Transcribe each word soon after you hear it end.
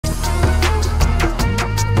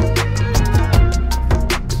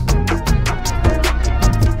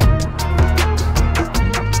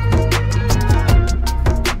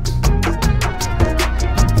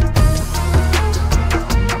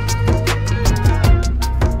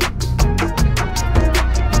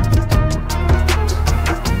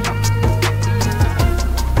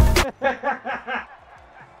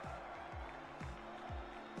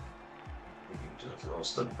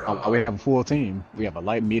we have a full team. We have a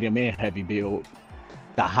light, medium, and heavy build.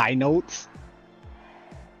 The high notes.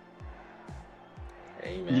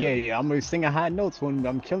 Hey, man. Yeah, I'm gonna sing high notes when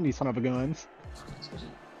I'm killing these son of a guns.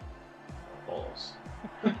 Balls.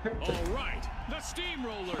 All right, the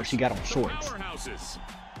steamrollers. What she got on shorts? The powerhouses,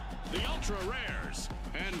 the ultra rares,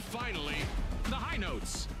 and finally, the high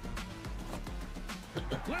notes.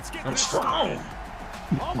 Let's get I'm this strong. started.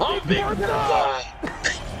 I'm big.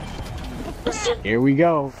 Here we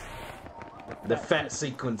go. The fat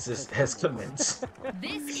sequence has commenced.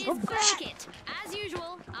 This is Bracket. As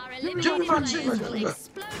usual, our eliminated players will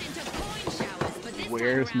explode into coin showers, but this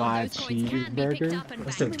Where's time around, my those coins can be picked cheeseburger? up and I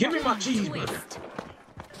said, back give me to my a cheeseburger. twist.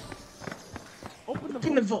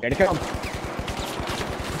 Open the vault. Here they come.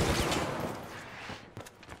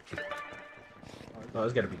 Oh,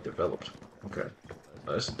 it's got to be developed. Okay.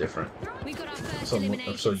 Oh, this is different. We got our first So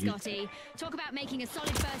elimination, you- Scotty. Talk about making a solid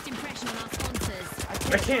first impression on our sponsors.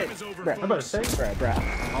 I can't. Bruh, I'm about to say. bruh.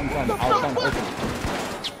 I was trying to open it.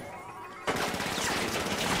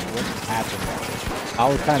 What happened? I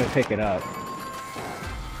was trying to pick it up.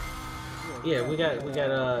 Yeah, we got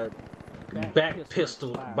back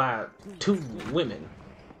pistol by 2 women.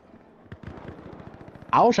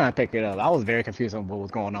 I was trying to pick it up. I was very confused on what was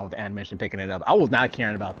going on with the animation picking it up. I was not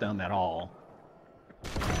caring about them at all.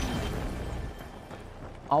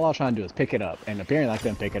 All I was trying to do is pick it up, and apparently I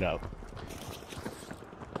couldn't pick it up.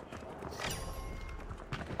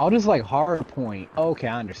 I'll just like hard point. Okay,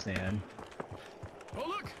 I understand. Oh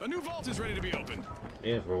look, a new vault is ready to be opened.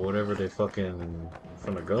 Yeah, for whatever they fucking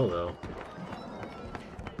finna go though.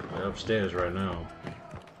 They're upstairs right now.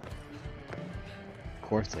 Of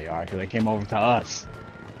course they are, because they came over to us.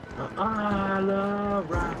 I love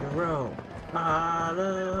rock and roll. I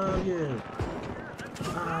love you.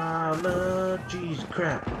 I love Jesus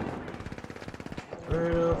crap.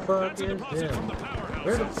 Where the fuck That's a is deposit from them? the powerhouse.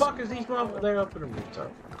 Where the fuck is these motherfuckers? They're up in the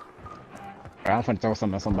rooftop. Alright, I'm finna throw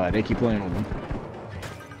something at somebody. They keep playing with them.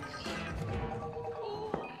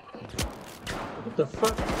 What the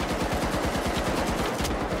fuck?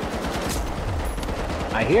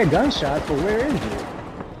 I hear gunshots, but where is it?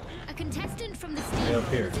 A contestant from the Way up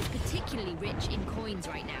here. Steamrollers is particularly rich in coins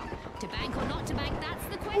right now. To bank or not to bank, that's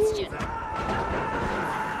the question.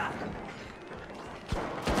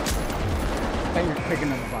 Finger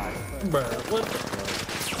picking on the body. Bruh, what the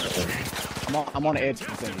fuck? I'm on the edge of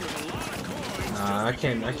the thing. Nah, I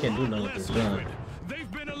can't do nothing with this gun. They've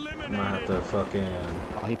been I'm eliminated. gonna have to fucking...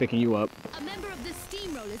 Oh, he picking you up. A member of the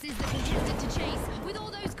Steamrollers is the contestant to chase. With all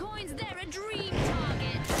those coins, they're a dream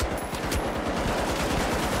target.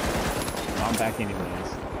 Oh, I'm back anyways.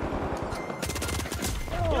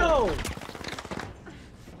 Yo!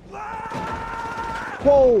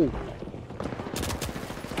 Whoa!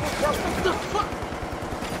 What the fuck?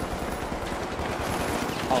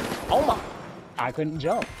 Oh my! I couldn't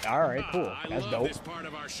jump. All right, cool. I That's love dope. this part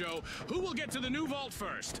of our show. Who will get to the new vault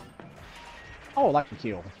first? Oh, like a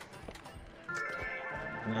kill.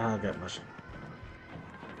 Nah, I got my shit.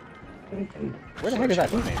 Where the heck is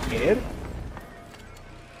that man, kid?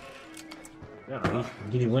 Yeah,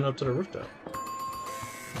 he went up to the rooftop.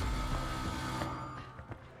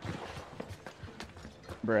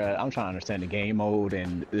 Bruh, I'm trying to understand the game mode,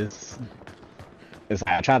 and it's like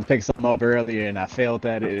I tried to pick something up earlier, and I failed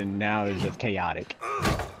at it, and now it's just chaotic.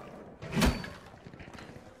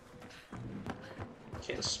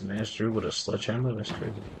 Can't smash through with a sledgehammer? That's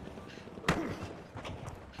crazy.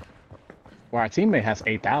 Well, our teammate has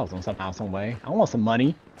 8,000 somehow, some way. I want some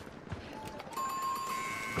money.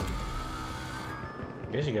 I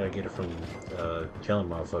guess you gotta get it from killing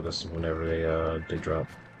motherfuckers whenever they drop.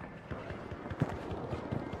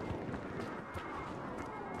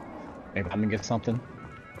 Maybe I'm gonna get something.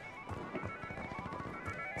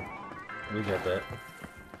 We got that.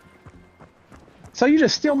 So you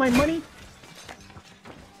just steal my money?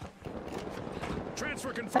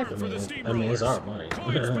 Transfer confirmed for the I mean, it's Steamrollers. our money.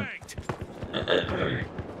 Coins banked.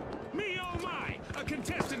 Me oh my! A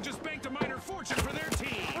contestant just banked a minor fortune for their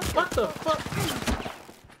team. What the fuck?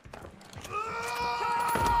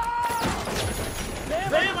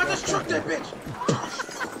 Damn, I just trucked that bitch!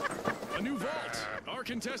 A new vault. Our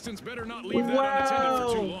contestants better not leave that unattended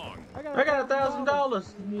for too long. I got $1,000.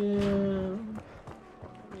 Yeah.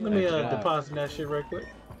 Let me Nice job. deposit that shit right quick.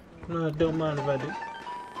 No, don't mind if I do.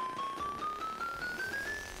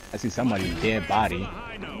 I see somebody's dead body.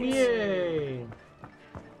 Yay!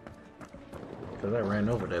 Cause I ran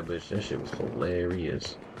over that bitch. That shit was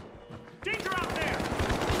hilarious. Danger out there!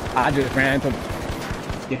 I just ran into.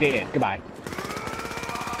 You're dead. Goodbye.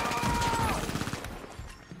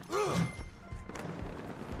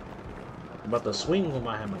 I'm about to swing with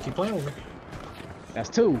my hammer. Keep playing with me. That's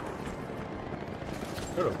two.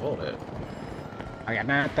 Where the vault at? I got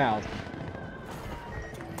 9,000.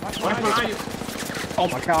 Right behind you! Oh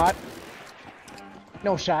my god.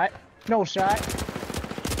 No shot. No shot.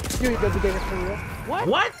 You ain't gonna be there for real. What?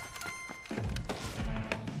 What?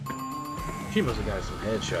 She must have got some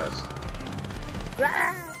headshots.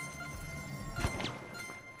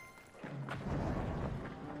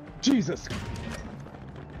 Jesus.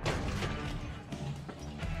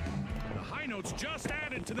 The high notes just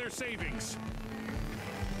added to their savings.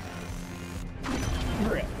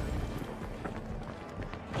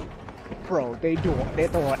 Bro, they're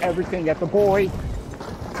throwing everything at the boy.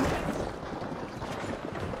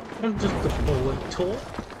 I'm just a bullet tool.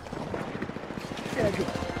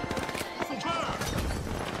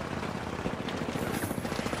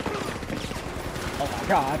 Oh my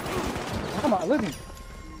god. Come on, listen.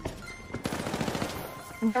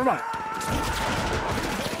 Never mind.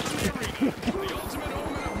 The ultimate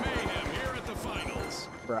omen of mayhem here at the finals.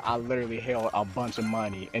 Bro, I literally held a bunch of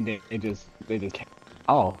money and then they just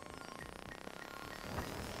oh.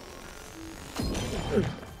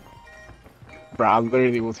 Bro, I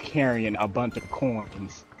literally was carrying a bunch of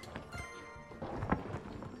coins.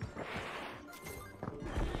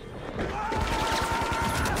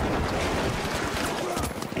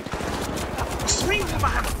 Swing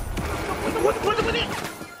behind! What?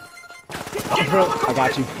 Oh, bro, I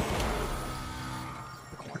got you.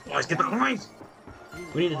 Let's get the coins!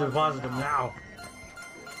 We need to deposit them now.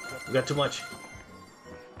 We got too much.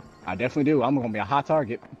 I definitely do. I'm gonna be a hot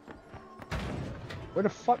target. Where the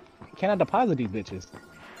fuck can I deposit these bitches?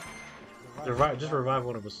 Just revive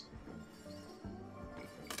one of us.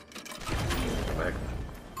 Back.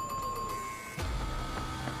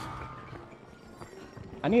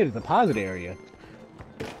 I need a deposit area.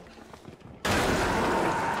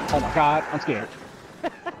 Oh my god, I'm scared.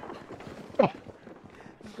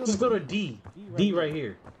 Just go to D. D right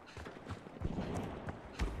here.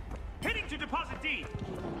 Heading to deposit D.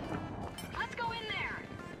 Let's go in there.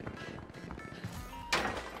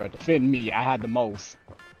 Bro, defend me, I had the most.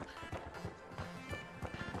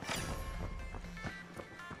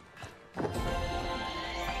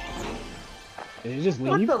 Did it just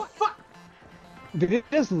leave? What the fuck? Did it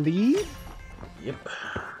just leave? Yep.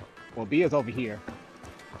 Well, B is over here.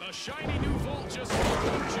 A shiny new vault just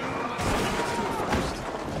opened. June, let's see what's first.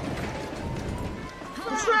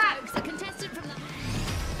 Hi, folks. A contestant from the...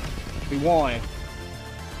 We won.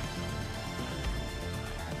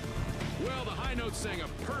 Well, the high notes sang a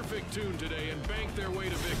perfect tune today and banked their way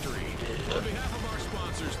to victory. On behalf of our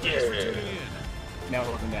sponsors, thanks for tuning in. Now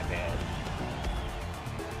it wasn't that bad.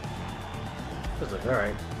 I was like,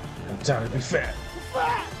 alright. I'm time to be fat.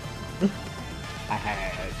 I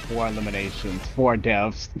had 4 eliminations, 4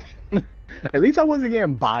 deaths. At least I wasn't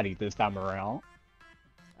getting bodied this time around.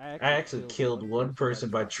 I actually killed one person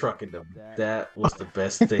by trucking them. That was the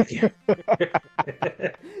best thing.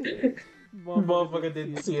 Motherfucker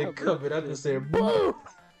didn't see it coming. I just said, boom!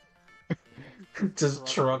 Just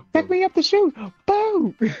trucked Pick them. me up the chute!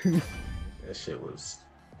 Boom! That shit was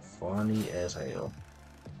funny as hell.